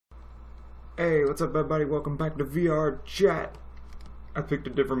Hey, what's up everybody? Welcome back to VRChat. I picked a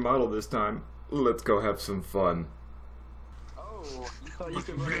different model this time. Let's go have some fun. Oh, you thought you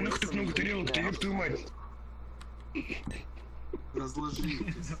could Блин, ах так много тарелок, ты ёб твою мать.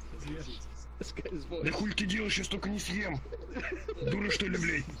 Разложитесь. Да хуй ты делаешь, я столько не съем. Дура что ли,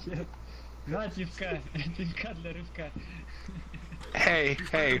 блядь? Да, пивка для рыбка. Hey,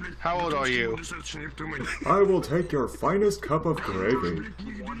 how old are you? Достаточно, ёб твою мать. I will take your finest cup of gravy. Блядь,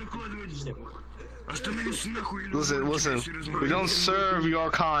 не еду накладывать. Остановись нахуй или Listen, we don't serve your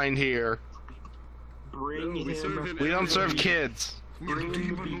kind here. Bring him. We don't serve kids. Bring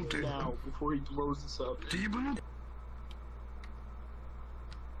him now before he blows us up. Ты ебанут?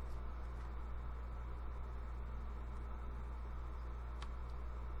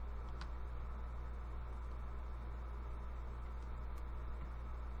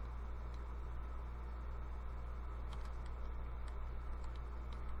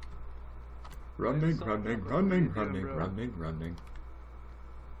 Running.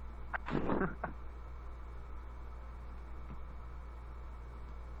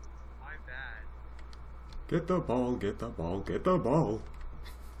 My bad. Get the ball.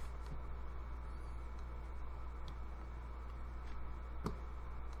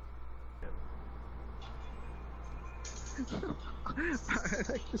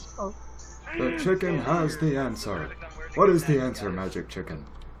 The chicken has the answer. What is the answer, Magic Chicken?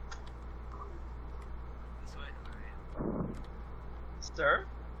 Sir?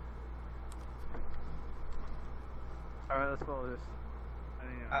 Alright, let's follow this.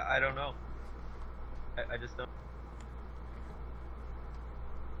 I don't know. I just don't.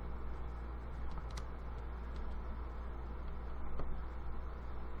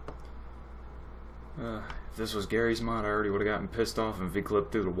 If this was Gary's mod, I already would have gotten pissed off and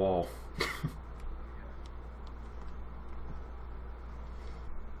V-clipped through the wall.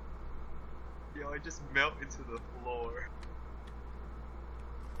 Yo, I just melt into the floor.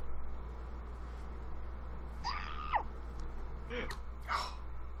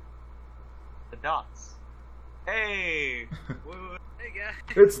 The dots. Hey! Hey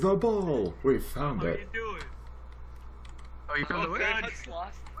guys! It's the ball! We found How you it. doing? Oh, you found the way? God's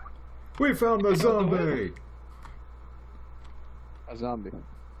lost. We found the zombie! A zombie.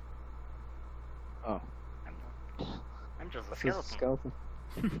 Oh. I'm just a This is a skeleton.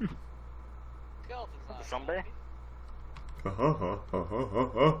 skeleton. Skeleton's not A zombie?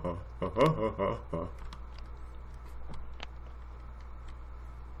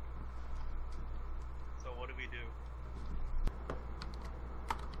 So what do we do?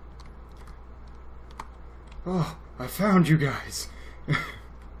 Oh, I found you guys! Oh,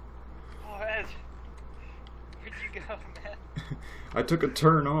 Ed! Where'd you go, man? I took a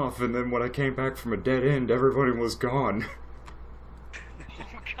turn off, and then when I came back from a dead end, everybody was gone.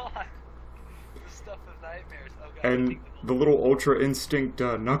 Oh god! The stuff of nightmares. Oh god. And the little Ultra Instinct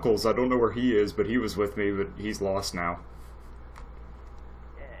Knuckles, I don't know where he is, but he was with me, but he's lost now.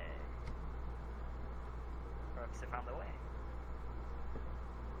 Yay. Perhaps they found the way.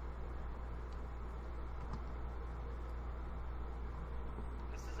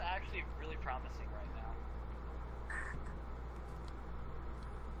 This is actually really promising right now.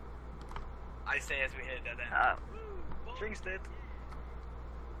 I say as we hit a dead end. Jinxed it.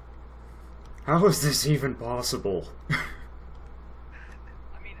 How is this even possible? I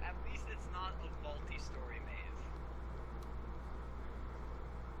mean, at least it's not a multi-story maze.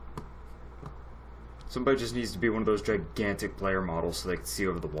 Somebody just needs to be one of those gigantic player models so they can see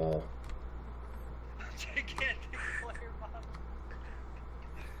over the wall. Gigantic player model.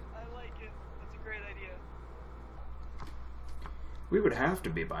 I like it. That's a great idea. We would have to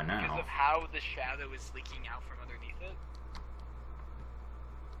be by Because now. of how the shadow is leaking out from underneath it.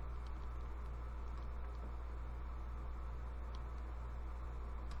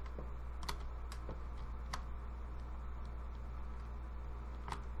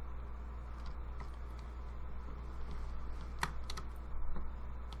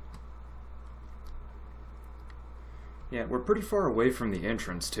 Yeah, we're pretty far away from the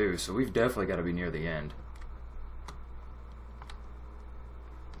entrance too, so we've definitely got to be near the end.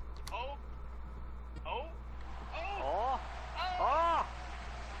 Oh! Oh! Oh! Oh! Oh! Oh!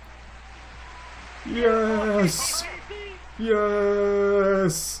 Yes!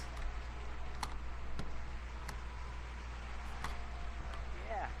 Yes!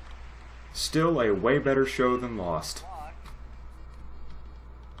 Yeah. Still a way better show than Lost. Fuck.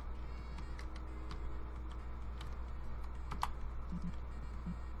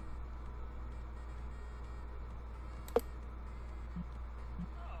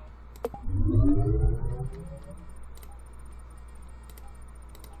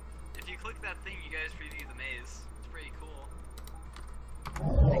 click that thing, you guys preview the maze. It's pretty cool.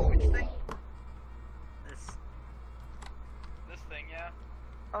 Which thing? This. This thing, yeah.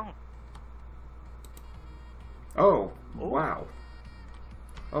 Oh. Oh, wow.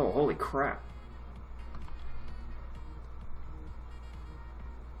 Oh, holy crap.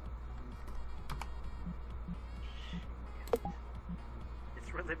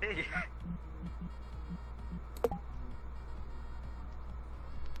 It's really big.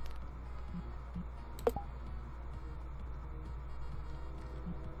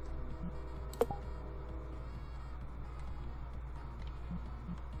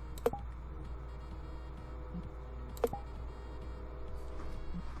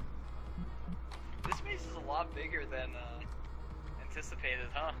 This maze is a lot bigger than anticipated,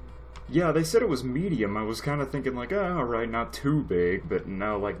 huh? Yeah, they said it was medium. I was kind of thinking like, oh, alright, not too big, but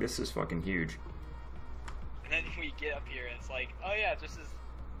no, like, this is fucking huge. And then we get up here and it's like, oh yeah, this is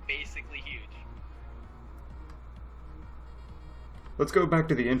basically huge. Let's go back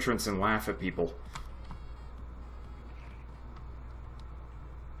to the entrance and laugh at people.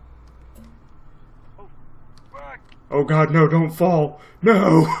 Oh god, no, don't fall.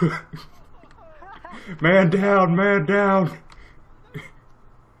 No! Man down, man down.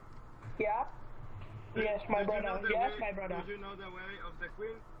 Yeah? Yes, my brother. Yes, my brother. Did you know the way of the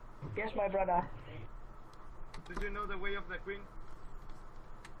queen? Yes, my brother. Did you know the way of the queen?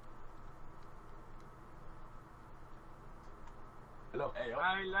 Hello, hey,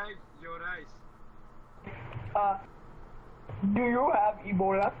 I like your eyes. Do you have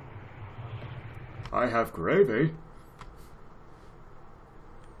Ebola? I have gravy.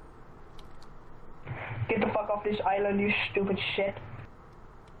 Get the fuck off this island, you stupid shit.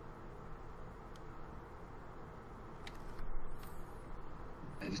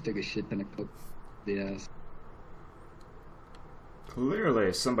 I just took a shit and I cooked the ass.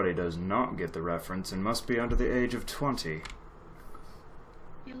 Clearly, somebody does not get the reference and must be under the age of 20.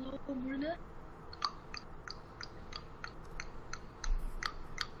 Hello, brother.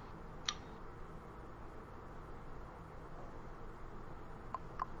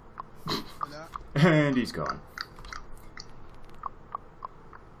 And he's gone.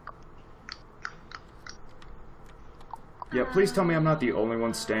 Yeah, please tell me I'm not the only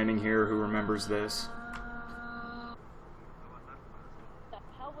one standing here who remembers this. The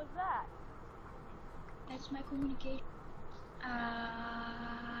hell was that? That's my communication.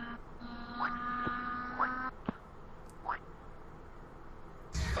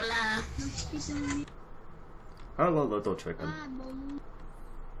 Hola. Hello, little chicken.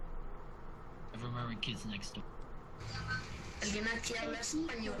 I remember Kids Next Door. ¿Alguien aquí habla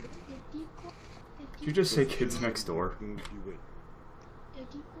español? Did you just say kids next door?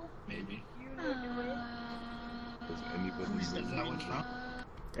 Maybe. Does anybody Where's that one from?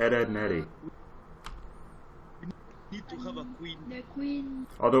 Ed, Ed, and Eddie. Need to have a queen. The Queen.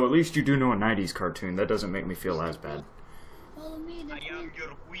 Although at least you do know a 90s cartoon, that doesn't make me feel as bad. Follow me, the I Queen. am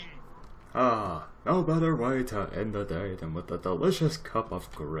your queen. Ah, no better way to end the day than with a delicious cup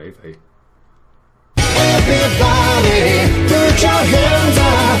of gravy. Everybody, put your hands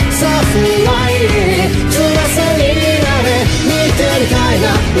up, fly, 翼になれ、見てみたいな、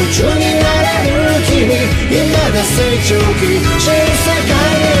宇宙になれる君、今が成長期。